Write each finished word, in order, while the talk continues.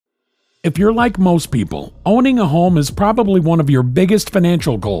If you're like most people, owning a home is probably one of your biggest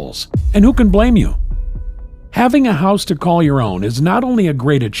financial goals, and who can blame you? Having a house to call your own is not only a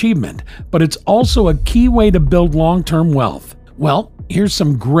great achievement, but it's also a key way to build long-term wealth. Well, here's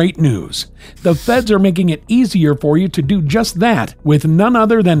some great news. The feds are making it easier for you to do just that with none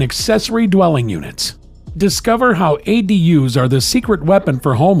other than accessory dwelling units. Discover how ADUs are the secret weapon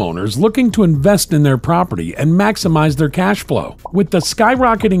for homeowners looking to invest in their property and maximize their cash flow. With the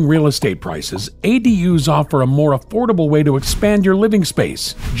skyrocketing real estate prices, ADUs offer a more affordable way to expand your living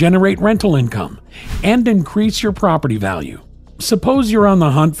space, generate rental income, and increase your property value. Suppose you're on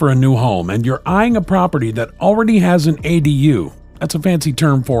the hunt for a new home and you're eyeing a property that already has an ADU. That's a fancy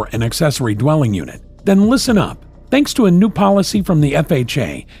term for an accessory dwelling unit. Then listen up. Thanks to a new policy from the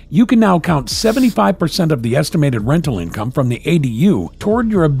FHA, you can now count 75% of the estimated rental income from the ADU toward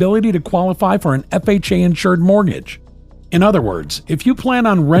your ability to qualify for an FHA-insured mortgage. In other words, if you plan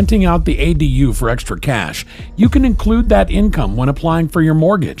on renting out the ADU for extra cash, you can include that income when applying for your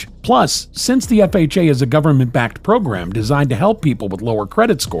mortgage. Plus, since the FHA is a government-backed program designed to help people with lower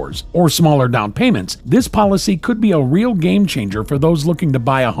credit scores or smaller down payments, this policy could be a real game changer for those looking to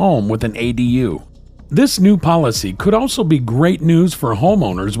buy a home with an ADU. This new policy could also be great news for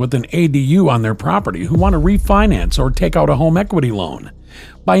homeowners with an ADU on their property who want to refinance or take out a home equity loan.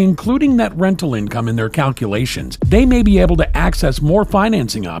 By including that rental income in their calculations, they may be able to access more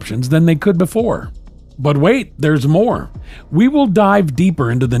financing options than they could before. But wait, there's more. We will dive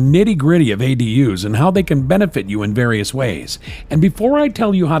deeper into the nitty-gritty of ADUs and how they can benefit you in various ways. And before I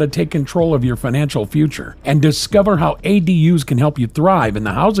tell you how to take control of your financial future and discover how ADUs can help you thrive in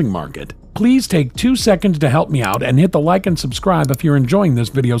the housing market, please take 2 seconds to help me out and hit the like and subscribe if you're enjoying this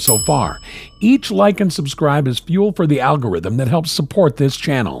video so far. Each like and subscribe is fuel for the algorithm that helps support this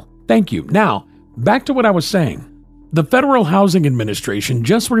channel. Thank you. Now, back to what I was saying. The Federal Housing Administration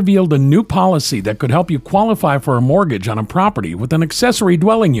just revealed a new policy that could help you qualify for a mortgage on a property with an accessory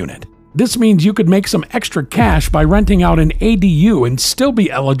dwelling unit. This means you could make some extra cash by renting out an ADU and still be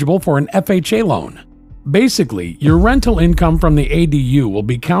eligible for an FHA loan. Basically, your rental income from the ADU will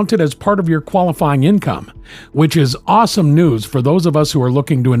be counted as part of your qualifying income, which is awesome news for those of us who are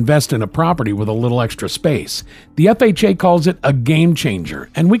looking to invest in a property with a little extra space. The FHA calls it a game changer,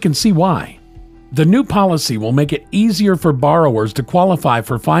 and we can see why. The new policy will make it easier for borrowers to qualify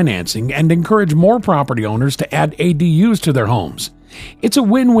for financing and encourage more property owners to add ADUs to their homes. It's a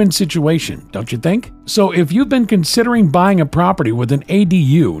win-win situation, don't you think? So if you've been considering buying a property with an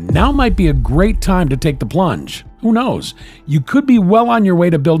ADU, now might be a great time to take the plunge. Who knows? You could be well on your way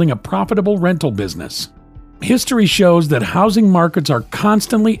to building a profitable rental business. History shows that housing markets are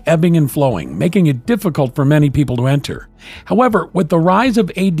constantly ebbing and flowing, making it difficult for many people to enter. However, with the rise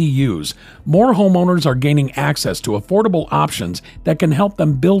of ADUs, more homeowners are gaining access to affordable options that can help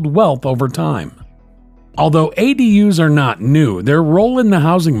them build wealth over time. Although ADUs are not new, their role in the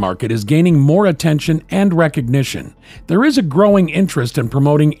housing market is gaining more attention and recognition. There is a growing interest in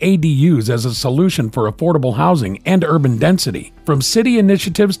promoting ADUs as a solution for affordable housing and urban density. From city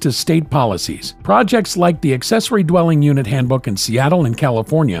initiatives to state policies, projects like the Accessory Dwelling Unit Handbook in Seattle and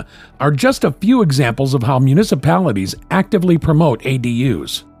California are just a few examples of how municipalities actively promote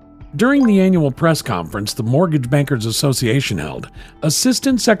ADUs. During the annual press conference the Mortgage Bankers Association held,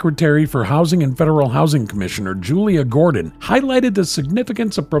 Assistant Secretary for Housing and Federal Housing Commissioner Julia Gordon highlighted the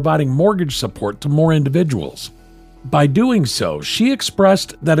significance of providing mortgage support to more individuals. By doing so, she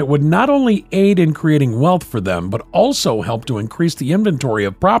expressed that it would not only aid in creating wealth for them, but also help to increase the inventory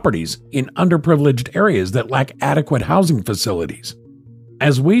of properties in underprivileged areas that lack adequate housing facilities.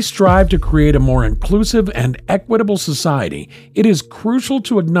 As we strive to create a more inclusive and equitable society, it is crucial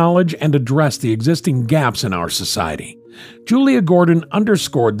to acknowledge and address the existing gaps in our society. Julia Gordon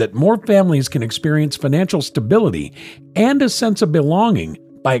underscored that more families can experience financial stability and a sense of belonging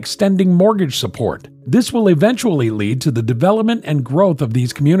by extending mortgage support. This will eventually lead to the development and growth of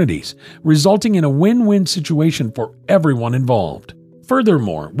these communities, resulting in a win-win situation for everyone involved.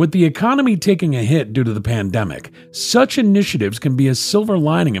 Furthermore, with the economy taking a hit due to the pandemic, such initiatives can be a silver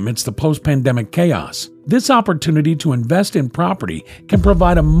lining amidst the post-pandemic chaos. This opportunity to invest in property can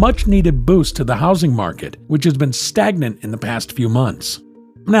provide a much-needed boost to the housing market, which has been stagnant in the past few months.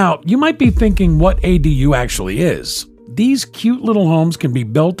 Now, you might be thinking what ADU actually is. These cute little homes can be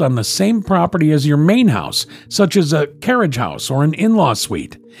built on the same property as your main house, such as a carriage house or an in-law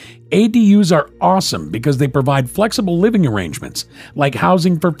suite. ADUs are awesome because they provide flexible living arrangements, like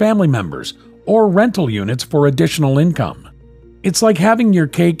housing for family members or rental units for additional income. It's like having your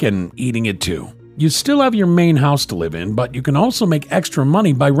cake and eating it too. you still have your main house to live in, but you can also make extra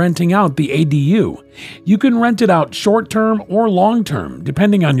money by renting out the ADU. You can rent it out short-term or long-term,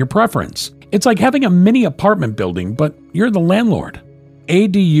 depending on your preference. It's like having a mini apartment building, but you're the landlord.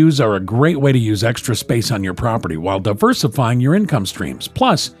 ADUs are a great way to use extra space on your property while diversifying your income streams.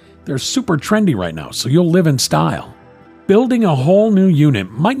 Plus, they're super trendy right now, so you'll live in style. Building a whole new unit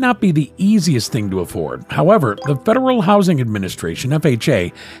might not be the easiest thing to afford. However, the Federal Housing Administration,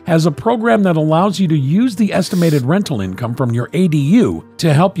 FHA, has a program that allows you to use the estimated rental income from your ADU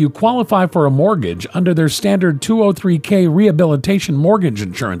to help you qualify for a mortgage under their standard 203K rehabilitation mortgage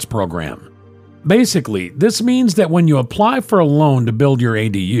insurance program. Basically, this means that when you apply for a loan to build your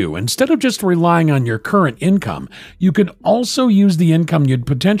ADU, instead of just relying on your current income, you could also use the income you'd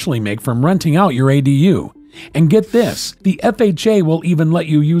potentially make from renting out your ADU. And get this, the FHA will even let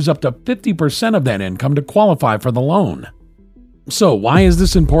you use up to 50% of that income to qualify for the loan. So why is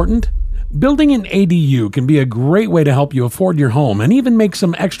this important? Building an ADU can be a great way to help you afford your home and even make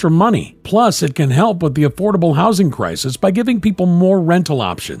some extra money. Plus, it can help with the affordable housing crisis by giving people more rental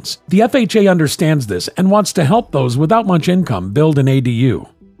options. The FHA understands this and wants to help those without much income build an ADU.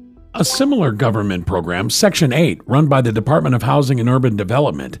 A similar government program, Section 8, run by the Department of Housing and Urban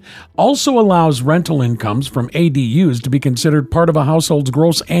Development, also allows rental incomes from ADUs to be considered part of a household's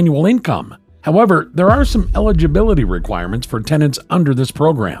gross annual income. However, there are some eligibility requirements for tenants under this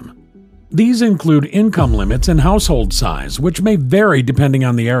program. These include income limits and household size, which may vary depending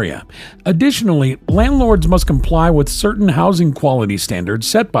on the area. Additionally, landlords must comply with certain housing quality standards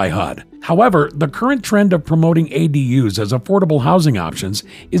set by HUD. However, the current trend of promoting ADUs as affordable housing options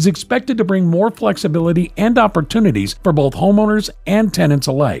is expected to bring more flexibility and opportunities for both homeowners and tenants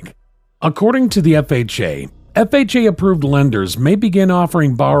alike. According to the FHA, FHA-approved lenders may begin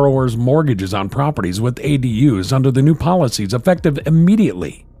offering borrowers mortgages on properties with ADUs under the new policies effective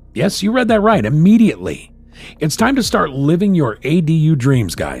immediately. Yes, you read that right, immediately. It's time to start living your ADU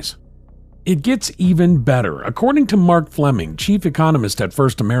dreams, guys. It gets even better. According to Mark Fleming, chief economist at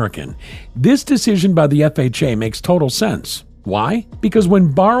First American, this decision by the FHA makes total sense. Why? Because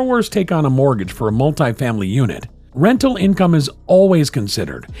when borrowers take on a mortgage for a multifamily unit, rental income is always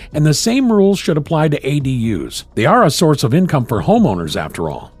considered, and the same rules should apply to ADUs. They are a source of income for homeowners, after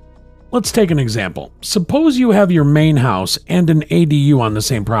all. Let's take an example. Suppose you have your main house and an ADU on the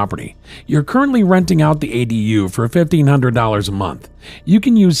same property. You're currently renting out the ADU for $1,500 a month. You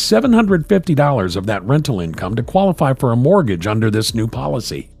can use $750 of that rental income to qualify for a mortgage under this new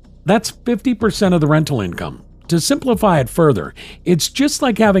policy. That's 50% of the rental income. To simplify it further, it's just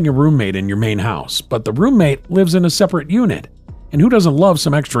like having a roommate in your main house, but the roommate lives in a separate unit. And who doesn't love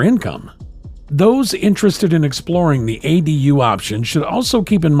some extra income? Those interested in exploring the ADU option should also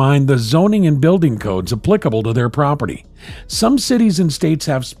keep in mind the zoning and building codes applicable to their property. Some cities and states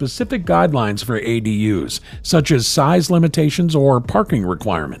have specific guidelines for ADUs, such as size limitations or parking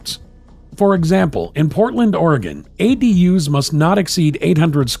requirements. For example, in Portland, Oregon, ADUs must not exceed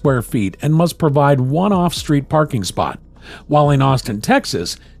 800 square feet and must provide one off-street parking spot, while in Austin,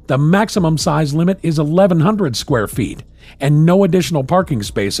 Texas, the maximum size limit is 1,100 square feet, and no additional parking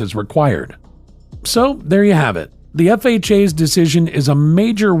space is required. So, there you have it. The FHA's decision is a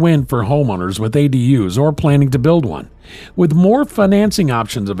major win for homeowners with ADUs or planning to build one. With more financing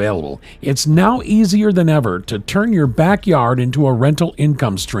options available, it's now easier than ever to turn your backyard into a rental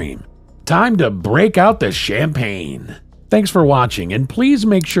income stream. Time to break out the champagne. Thanks for watching, and please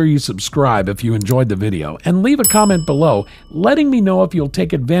make sure you subscribe if you enjoyed the video and leave a comment below letting me know if you'll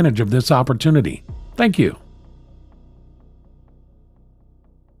take advantage of this opportunity. Thank you.